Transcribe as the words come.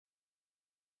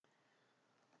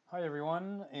Hi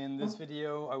everyone, in this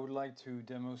video I would like to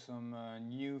demo some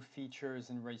new features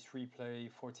in RaceReplay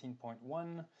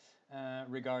 14.1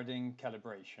 regarding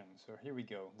calibration. So here we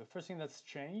go. The first thing that's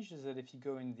changed is that if you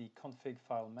go in the config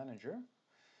file manager,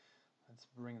 let's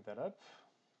bring that up.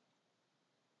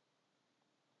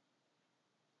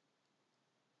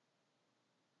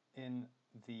 In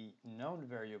the known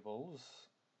variables,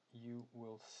 you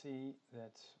will see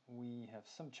that we have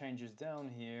some changes down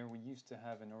here. We used to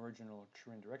have an original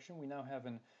true in direction. We now have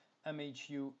an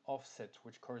MHU offset,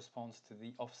 which corresponds to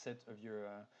the offset of your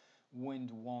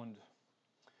wind wand.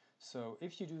 So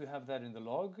if you do have that in the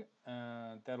log,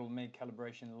 that'll make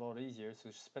calibration a lot easier, so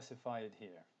specify it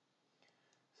here.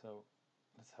 So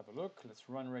let's have a look. Let's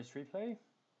run RaceReplay.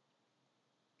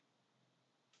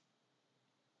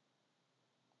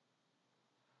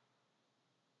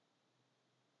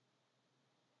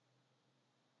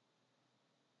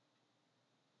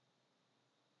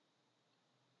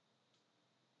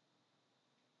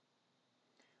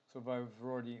 So I've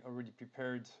already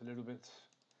prepared a little bit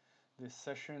this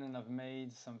session, and I've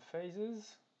made some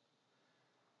phases,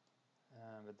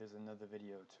 but there's another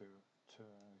video to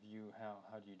view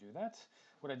how do you do that.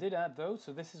 What I did add though,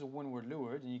 so this is a windward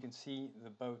leeward, and you can see the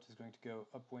boat is going to go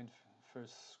upwind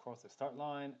first, cross the start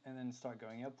line, and then start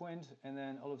going upwind, and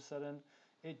then all of a sudden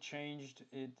it changed.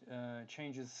 It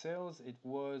changes sails. It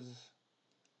was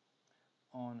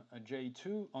on a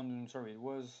J2, it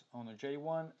was on a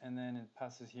J1, and then it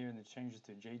passes here and it changes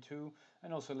to J2,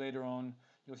 and also later on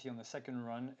you'll see on the second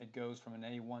run it goes from an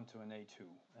A1 to an A2,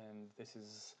 and this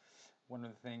is one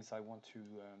of the things I want to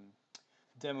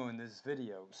demo in this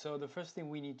video. So the first thing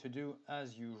we need to do,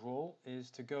 as usual,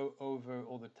 is to go over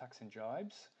all the tacks and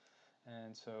jibes,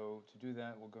 and so to do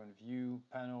that we'll go into View,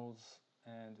 Panels,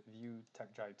 and View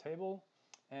Tack Jibe Table,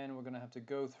 and we're going to have to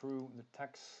go through the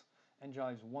tacks and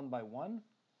jibes one by one.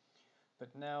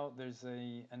 But now there's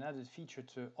an added feature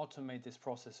to automate this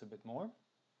process a bit more.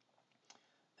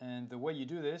 And the way you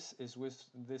do this is with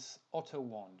this auto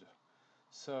wand.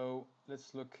 So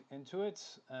let's look into it.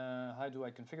 How do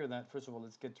I configure that? First of all,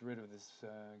 let's get rid of this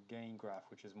gain graph,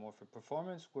 which is more for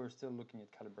performance. We're still looking at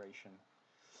calibration.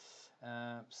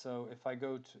 So if I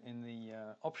go in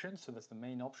the options, so that's the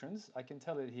main options, I can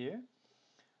tell it here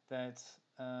that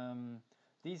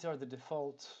these are the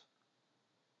default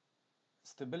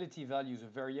stability values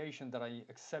of variation that I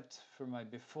accept for my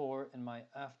before and my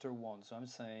after wand. So I'm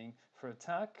saying for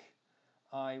attack,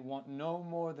 I want no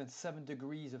more than 7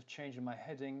 degrees of change in my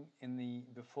heading in the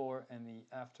before and the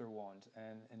after wand.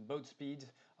 And in boat speed,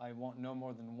 I want no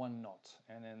more than 1 knot.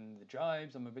 And in the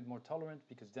jibes, I'm a bit more tolerant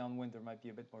because downwind there might be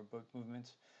a bit more boat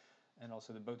movement, and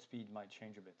also the boat speed might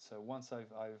change a bit. So once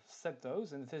I've set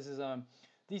those, and this is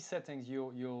these settings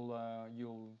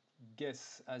you'll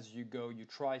guess as you go. You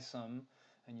try some,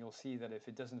 and you'll see that if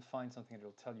it doesn't find something,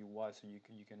 it'll tell you why. So you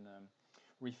can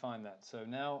refine that. So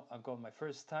now I've got my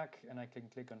first tack, and I can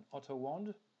click on Auto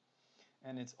Wand,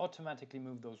 and it's automatically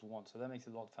moved those wands. So that makes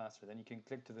it a lot faster. Then you can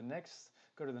click to the next,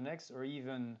 go to the next, or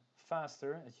even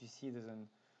faster. As you see, there's an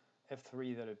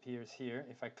F3 that appears here.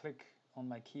 If I click on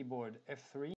my keyboard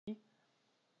F3,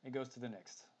 it goes to the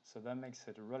next. So that makes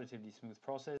it a relatively smooth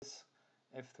process.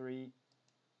 F3,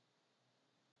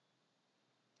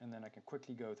 and then I can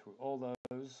quickly go through all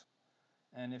those.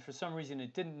 And if for some reason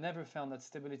it never found that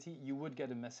stability, you would get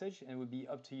a message, and it would be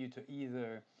up to you to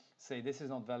either say this is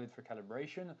not valid for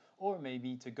calibration, or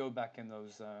maybe to go back in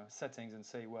those settings and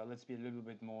say, well, let's be a little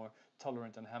bit more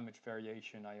tolerant on how much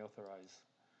variation I authorize.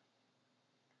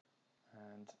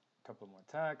 And a couple more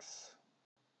tacks.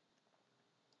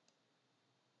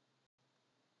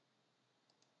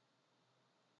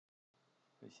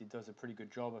 It does a pretty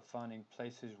good job of finding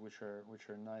places which are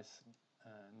nice,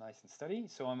 nice and steady.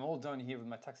 So I'm all done here with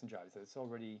my tacks and jibes. It's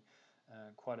already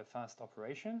quite a fast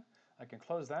operation. I can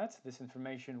close that. This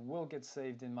information will get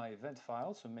saved in my event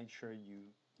file, so make sure you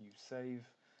save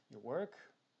your work.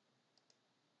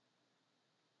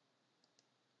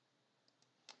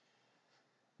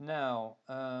 Now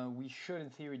we should, in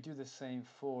theory, do the same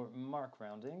for mark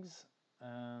roundings.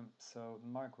 So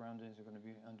mark roundings are going to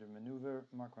be under maneuver,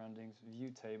 mark roundings, view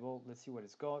table. Let's see what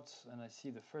it's got. And I see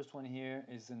the first one here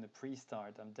is in the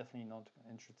pre-start. I'm definitely not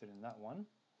interested in that one.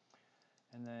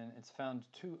 And then it's found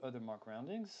 2 other mark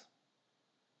roundings.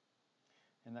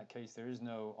 In that case, there is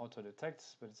no auto detect,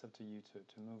 but it's up to you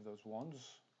to move those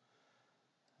wands.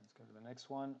 Let's go to the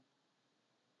next one.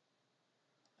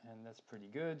 And that's pretty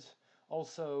good.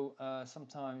 Also,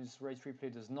 sometimes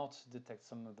RaceReplay does not detect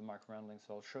some of the mark roundings,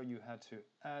 so I'll show you how to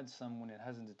add some when it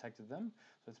hasn't detected them.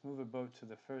 So let's move a boat to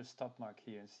the first stop mark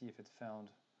here and see if it found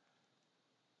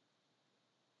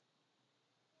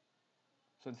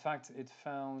So in fact, it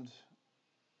found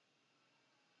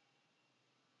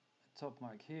a top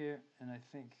mark here, and I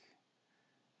think,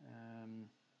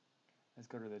 let's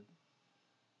go to the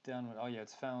downward. Oh yeah,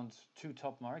 it's found 2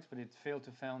 top marks, but it failed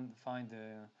to find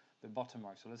the bottom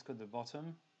mark. So let's go to the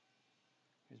bottom.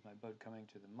 Here's my boat coming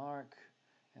to the mark,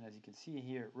 and as you can see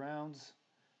here, it rounds.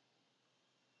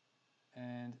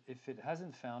 And if it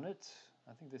hasn't found it,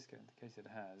 I think this case it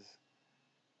has.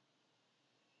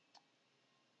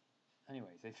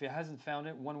 Anyways, if it hasn't found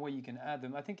it, one way you can add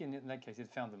them, I think in that case it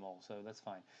found them all, so that's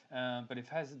fine. But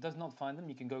if it does not find them,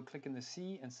 you can go click in the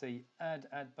C and say add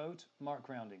boat, mark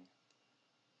rounding.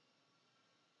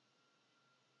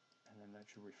 And then that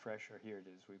should refresh, or here it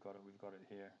is, we've got it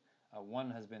here. One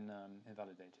has been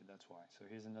invalidated, that's why. So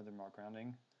here's another mark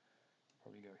rounding.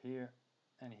 Probably go here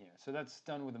and here. So that's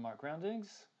done with the mark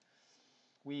roundings.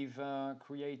 We've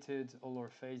created all our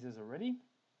phases already.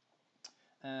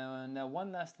 Now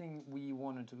one last thing we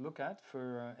wanted to look at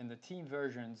for in the team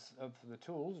versions of the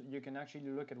tools, you can actually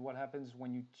look at what happens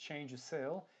when you change a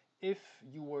sail if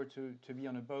you were to be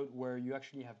on a boat where you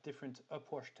actually have different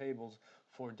upwash tables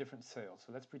for different sails.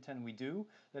 So let's pretend we do.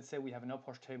 Let's say we have an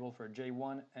upwash table for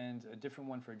J1 and a different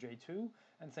one for J2,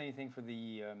 and same thing for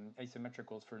the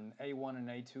asymmetricals. For an A1 and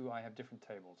A2 I have different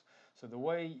tables. So the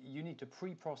way you need to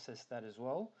pre-process that as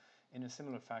well, in a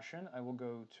similar fashion, I will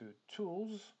go to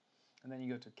Tools, and then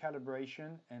you go to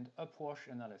Calibration and Upwash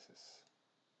Analysis.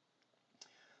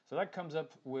 So that comes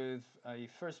up with a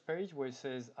first page where it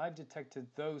says, I've detected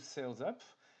those sails up.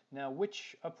 Now,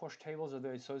 which upwash tables are they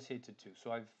associated to?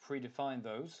 So I've predefined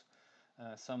those.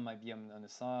 Some might be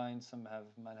unassigned, some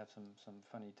might have some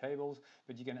funny tables,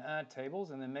 but you can add tables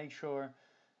and then make sure,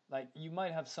 like you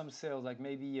might have some sails, like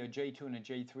maybe a J2 and a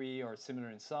J3 are similar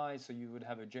in size, so you would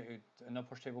have an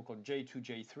upwash table called J2,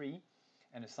 J3,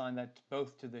 and assign that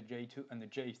both to the J2 and the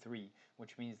J3,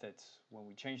 which means that when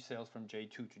we change sails from J2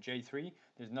 to J3,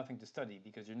 there's nothing to study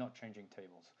because you're not changing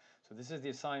tables. So this is the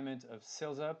assignment of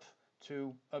sails up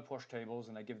to upwash tables,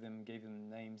 and I gave them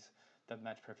names that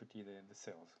match perfectly the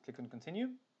sails. Click on continue.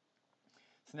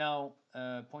 It's now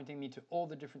pointing me to all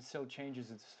the different sail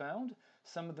changes it's found.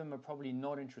 Some of them are probably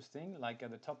not interesting, like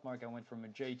at the top mark I went from a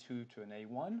J2 to an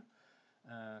A1,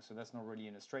 so that's not really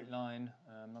in a straight line.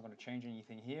 I'm not going to change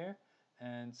anything here.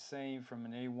 And same from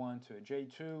an A1 to a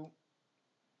J2,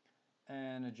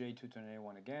 and a J2 to an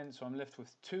A1 again. So I'm left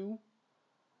with 2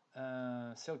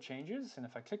 sail changes, and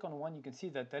if I click on one, you can see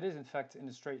that that is in fact in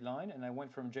a straight line, and I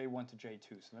went from J1 to J2.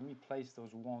 So let me place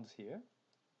those ones here,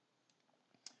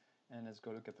 and let's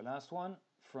go look at the last one,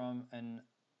 from an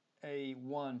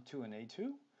A1 to an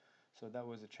A2. So that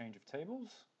was a change of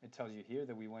tables. It tells you here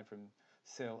that we went from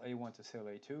sail A1 to sail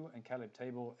A2, and calib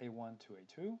table A1 to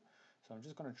A2. So I'm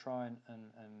just going to try and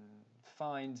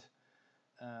find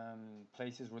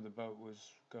places where the boat was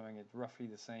going at roughly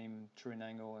the same trim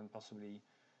angle and possibly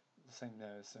the same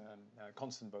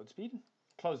constant boat speed.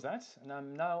 Close that, and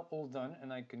I'm now all done,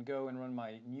 and I can go and run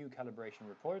my new calibration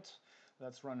report.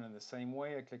 That's run in the same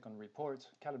way. I click on Report,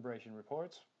 Calibration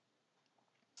Report,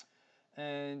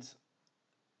 and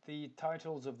the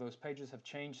titles of those pages have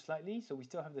changed slightly. So we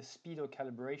still have the speedo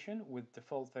calibration with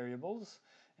default variables,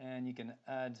 and you can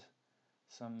add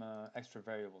some extra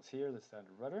variables here. Let's add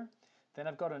a rudder. Then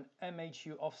I've got an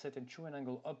MHU offset and true and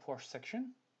angle upwash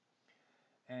section.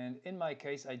 And in my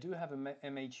case, I do have a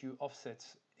MHU offset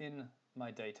in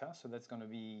my data, so that's going to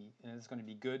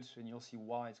be good, and you'll see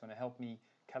why. It's going to help me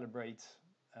calibrate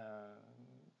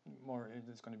more.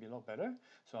 It's going to be a lot better.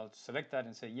 So I'll select that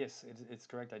and say yes, it's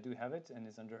correct. I do have it, and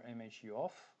it's under MHU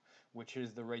off, which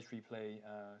is the RaceReplay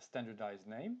standardized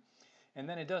name. And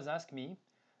then it does ask me,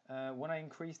 when I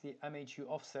increase the MHU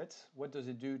offset, what does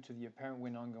it do to the apparent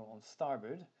wind angle on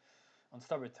starboard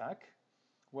tack?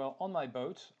 Well, on my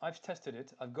boat, I've tested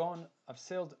it. I've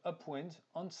sailed upwind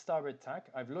on starboard tack.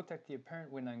 I've looked at the apparent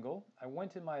wind angle. I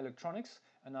went in my electronics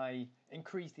and I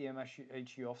increased the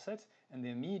MHU offset, and the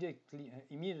immediate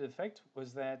effect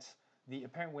was that the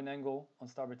apparent wind angle on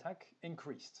starboard tack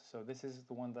increased. So this is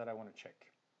the one that I want to check.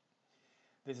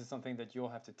 This is something that you'll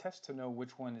have to test to know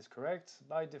which one is correct.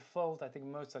 By default, I think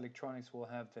most electronics will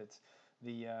have that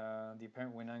the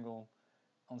apparent wind angle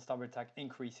on starboard tack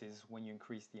increases when you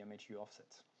increase the MHU offset.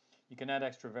 You can add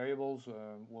extra variables.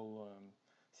 We'll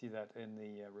see that in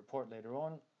the report later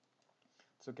on.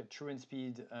 Let's look at true wind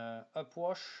speed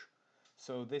upwash.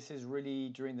 So this is really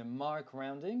during the mark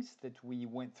roundings that we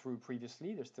went through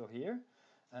previously. They're still here.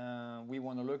 We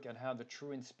want to look at how the true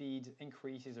wind speed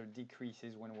increases or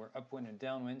decreases when we're upwind and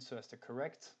downwind, so as to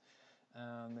correct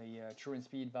the true wind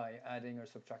speed by adding or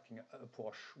subtracting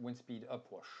upwash, wind speed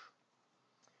upwash.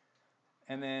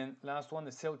 And then last one,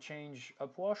 the sail change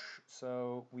upwash.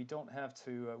 So we don't have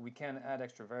to, we can add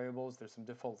extra variables. There's some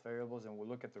default variables, and we'll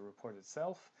look at the report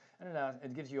itself. And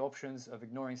it gives you options of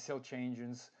ignoring sail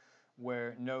changes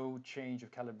where no change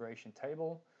of calibration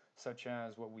table, such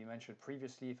as what we mentioned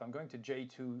previously. If I'm going to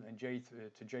J2 and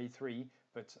to J3,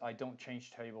 but I don't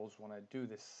change tables when I do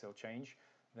this sail change,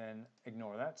 then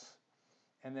ignore that.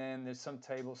 And then there's some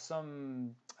tables,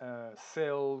 some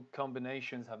sail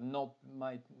combinations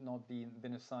might not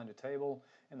been assigned a table.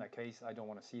 In that case, I don't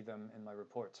want to see them in my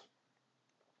report.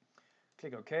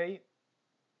 Click OK.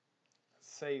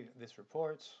 Save this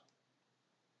report.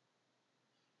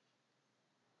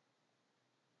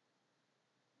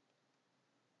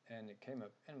 And it came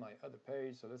up in my other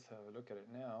page, so let's have a look at it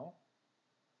now.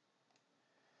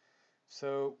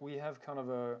 So we have kind of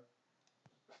a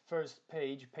first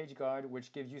page guide,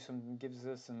 which gives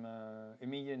us some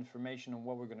immediate information on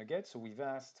what we're going to get. So we've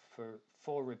asked for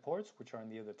 4 reports, which are in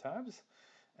the other tabs,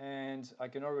 and I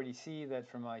can already see that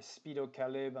for my speedo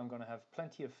calib, I'm going to have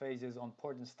plenty of phases on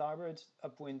port and starboard,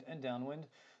 upwind and downwind.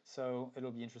 So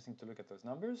it'll be interesting to look at those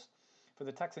numbers. For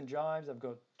the tacks and jibes, I've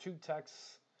got 2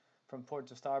 tacks from port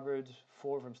to starboard,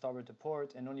 4 from starboard to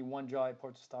port, and only 1 jibe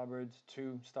port to starboard,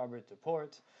 2 starboard to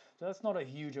port. So that's not a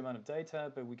huge amount of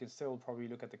data, but we can still probably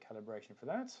look at the calibration for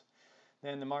that.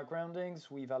 Then the mark roundings,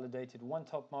 we validated 1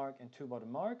 top mark and 2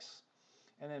 bottom marks.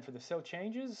 And then for the sail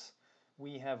changes,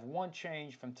 we have 1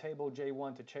 change from table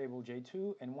J1 to table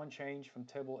J2, and 1 change from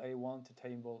table A1 to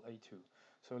table A2.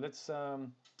 So let's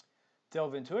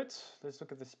delve into it. Let's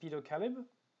look at the speedo calib.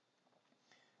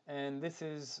 And this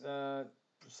is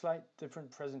slight different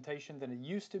presentation than it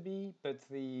used to be, but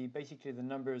basically the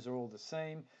numbers are all the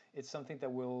same. It's something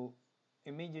that we'll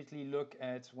immediately look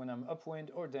at when I'm upwind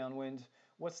or downwind.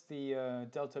 What's the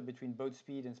delta between boat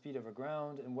speed and speed over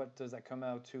ground, and what does that come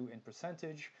out to in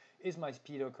percentage? Is my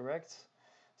speedo correct?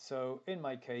 So in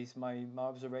my case, my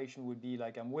observation would be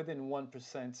like I'm within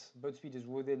 1%, boat speed is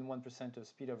within 1% of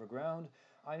speed over ground.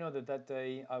 I know that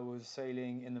day I was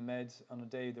sailing in the Med on a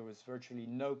day there was virtually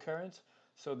no current.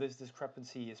 So this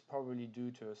discrepancy is probably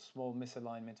due to a small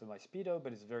misalignment of my speedo,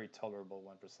 but it's very tolerable,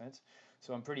 1%.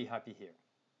 So I'm pretty happy here.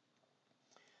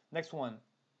 Next one,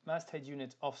 masthead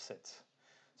unit offset.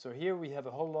 So here we have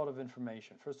a whole lot of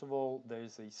information. First of all,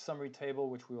 there's a summary table,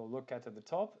 which we will look at the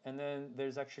top. And then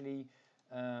there's actually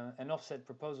an offset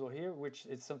proposal here, which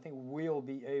is something we'll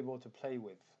be able to play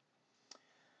with.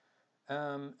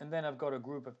 And then I've got a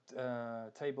group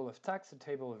of table of tacks, a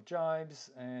table of jibes,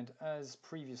 and as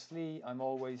previously, I'm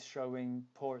always showing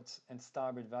ports and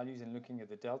starboard values and looking at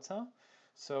the delta.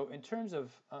 So in terms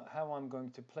of how I'm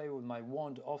going to play with my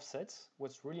wand offsets,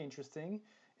 what's really interesting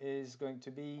is going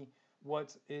to be how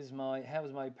is my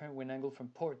apparent wind angle from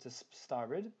port to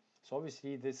starboard. So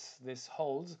obviously this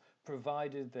holds,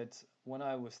 provided that when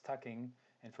I was tacking,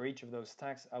 and for each of those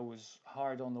tacks, I was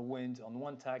hard on the wind on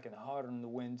one tack and hard on the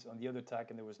wind on the other tack,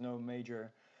 and there was no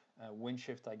major wind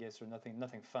shift, I guess, or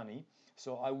nothing funny.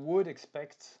 So I would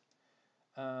expect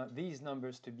these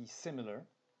numbers to be similar.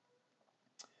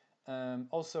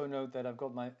 Also note that I've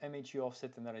got my MHU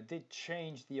offset and that I did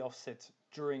change the offset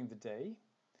during the day.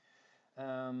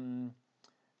 And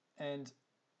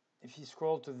if you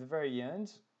scroll to the very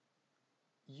end,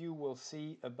 you will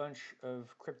see a bunch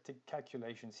of cryptic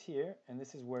calculations here, and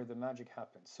this is where the magic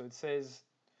happens. So it says,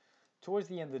 towards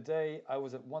the end of the day, I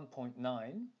was at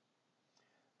 1.9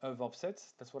 of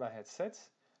offsets. That's what I had set.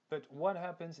 But what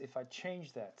happens if I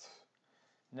change that?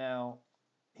 Now,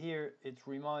 here it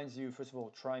reminds you, first of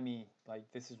all, try me,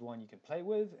 like this is one you can play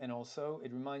with, and also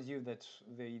it reminds you that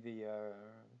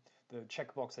the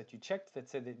checkbox that you checked that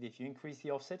said that if you increase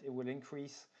the offset, it will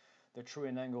increase the true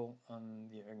wind angle on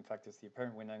in fact it's the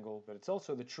apparent wind angle, but it's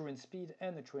also the true wind speed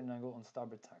and the true wind angle on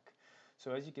starboard tack.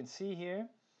 So as you can see here,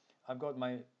 I've got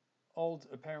my old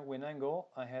apparent wind angle.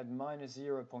 I had minus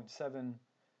 0.7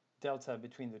 delta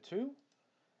between the two.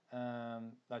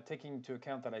 Now taking into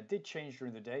account that I did change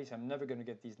during the day, so I'm never going to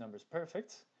get these numbers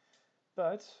perfect.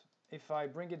 But if I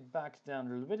bring it back down a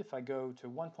little bit, if I go to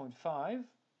 1.5,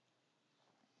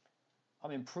 I'm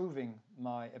improving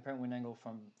my apparent wind angle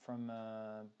from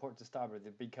port to starboard.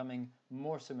 They're becoming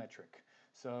more symmetric.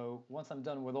 So once I'm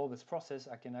done with all this process,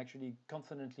 I can actually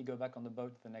confidently go back on the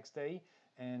boat the next day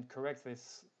and correct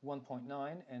this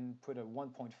 1.9 and put a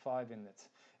 1.5 in it.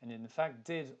 And in fact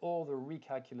did all the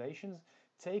recalculations,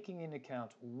 taking into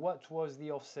account what was the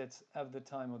offset at the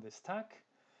time of this tack.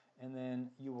 And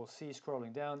then you will see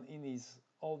scrolling down in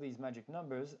all these magic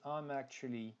numbers, I'm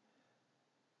actually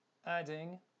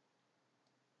adding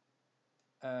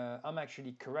I'm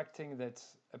actually correcting that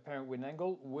apparent wind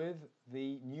angle with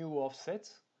the new offset,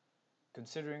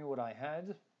 considering what I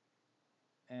had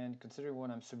and consider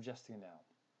what I'm suggesting now.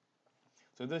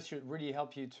 So this should really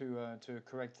help you to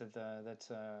correct that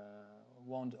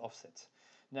wand offset.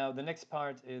 Now the next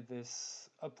part is this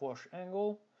upwash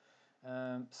angle.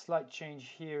 Slight change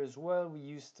here as well. We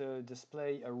used to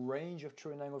display a range of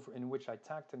true and angle in which I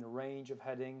tacked and a range of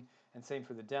heading, and same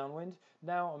for the downwind.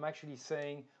 Now I'm actually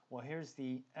saying, well, here's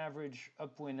the average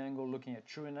upwind angle looking at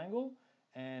true and angle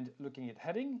and looking at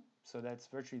heading. So that's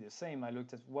virtually the same. I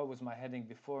looked at what was my heading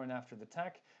before and after the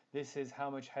tack. This is how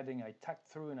much heading I tacked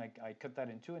through, and I cut that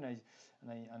in two, and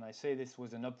I say this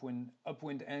was an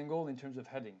upwind angle in terms of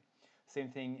heading. Same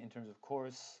thing in terms of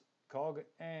course, cog,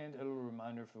 and a little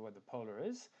reminder for what the polar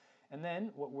is. And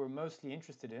then what we're mostly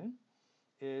interested in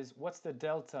is what's the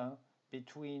delta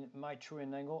between my true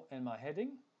and angle and my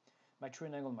heading, my true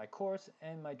and angle and my course,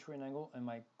 and my true and angle and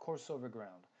my course over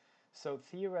ground. So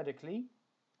theoretically,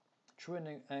 true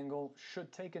and angle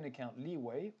should take into account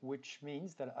leeway, which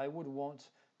means that I would want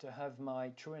to have my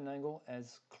true and angle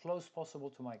as close possible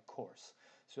to my course.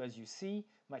 So as you see,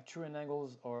 my true and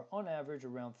angles are on average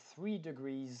around 3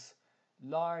 degrees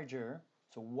larger,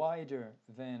 so wider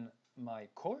than my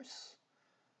course.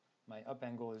 My up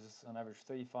angle is on average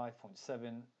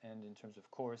 35.7, and in terms of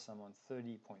course I'm on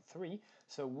 30.3.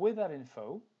 So with that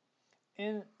info,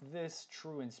 in this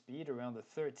true and speed, around the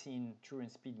 13 true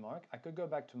and speed mark, I could go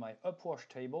back to my upwash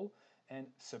table and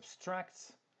subtract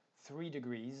 3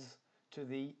 degrees to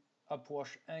the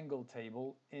upwash angle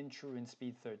table in true and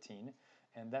speed 13,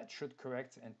 and that should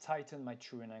correct and tighten my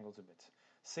true and angles a bit.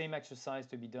 Same exercise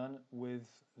to be done with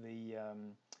the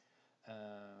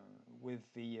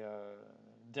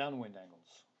downwind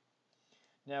angles.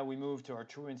 Now we move to our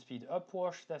true and speed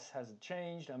upwash. This hasn't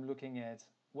changed. I'm looking at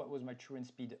what was my true and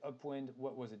speed upwind,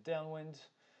 what was it downwind.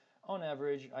 On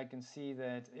average, I can see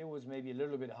that it was maybe a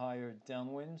little bit higher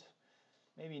downwind.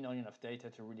 Maybe not enough data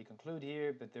to really conclude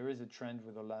here, but there is a trend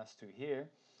with the last two here.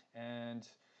 And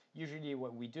usually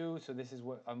what we do, so this is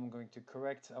what I'm going to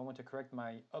correct. I want to correct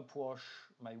my upwash,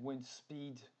 my wind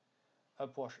speed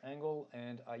upwash angle,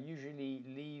 and I usually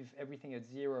leave everything at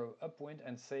 0 upwind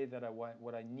and say that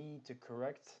what I need to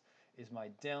correct is my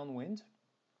downwind.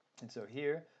 And so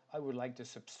here I would like to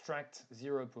subtract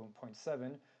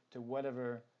 0.7 to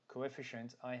whatever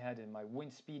coefficient I had in my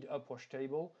wind speed upwash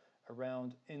table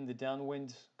around in the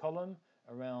downwind column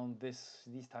around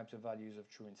these types of values of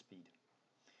true and speed.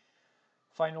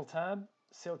 Final tab,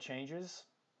 sail changes.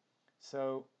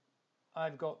 So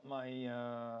I've got my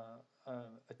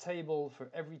a table for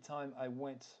every time I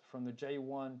went from the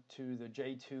J1 to the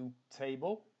J2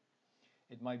 table.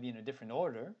 It might be in a different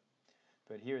order,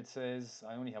 but here it says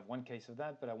I only have one case of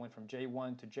that, but I went from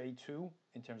J1 to J2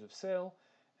 in terms of sail,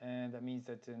 and that means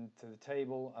that into the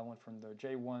table I went from the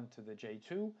J1 to the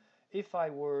J2. If I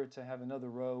were to have another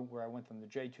row where I went from the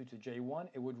J2 to J1,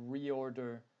 it would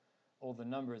reorder all the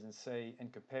numbers and say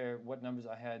and compare what numbers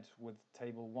I had with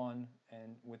table 1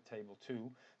 and with table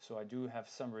 2. So I do have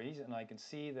summaries, and I can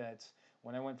see that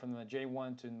when I went from my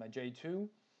J1 to my J2,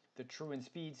 the true and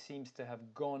speed seems to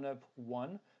have gone up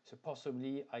 1. So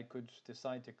possibly I could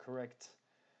decide to correct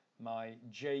my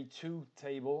J2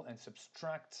 table and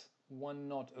subtract 1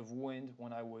 knot of wind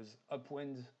when I was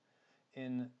upwind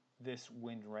in this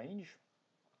wind range.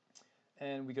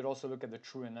 And we could also look at the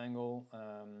true and angle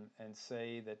and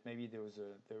say that maybe there was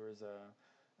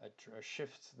a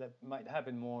shift that might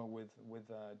happen more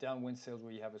with downwind sails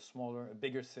where you have a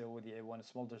bigger sail with the A1, a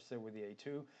smaller sail with the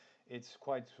A2. It's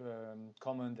quite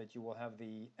common that you will have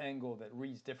the angle that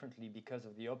reads differently because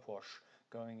of the upwash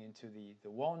going into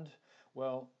the wand.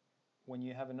 Well, when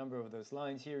you have a number of those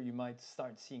lines here, you might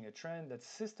start seeing a trend that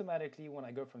systematically, when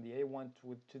I go from the A1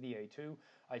 to the A2,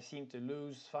 I seem to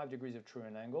lose 5 degrees of true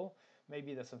and angle.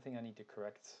 Maybe that's something I need to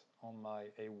correct on my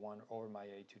A1 or my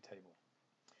A2 table.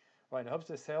 Right, I hope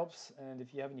this helps, and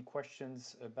if you have any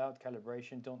questions about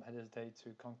calibration, don't hesitate to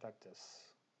contact us.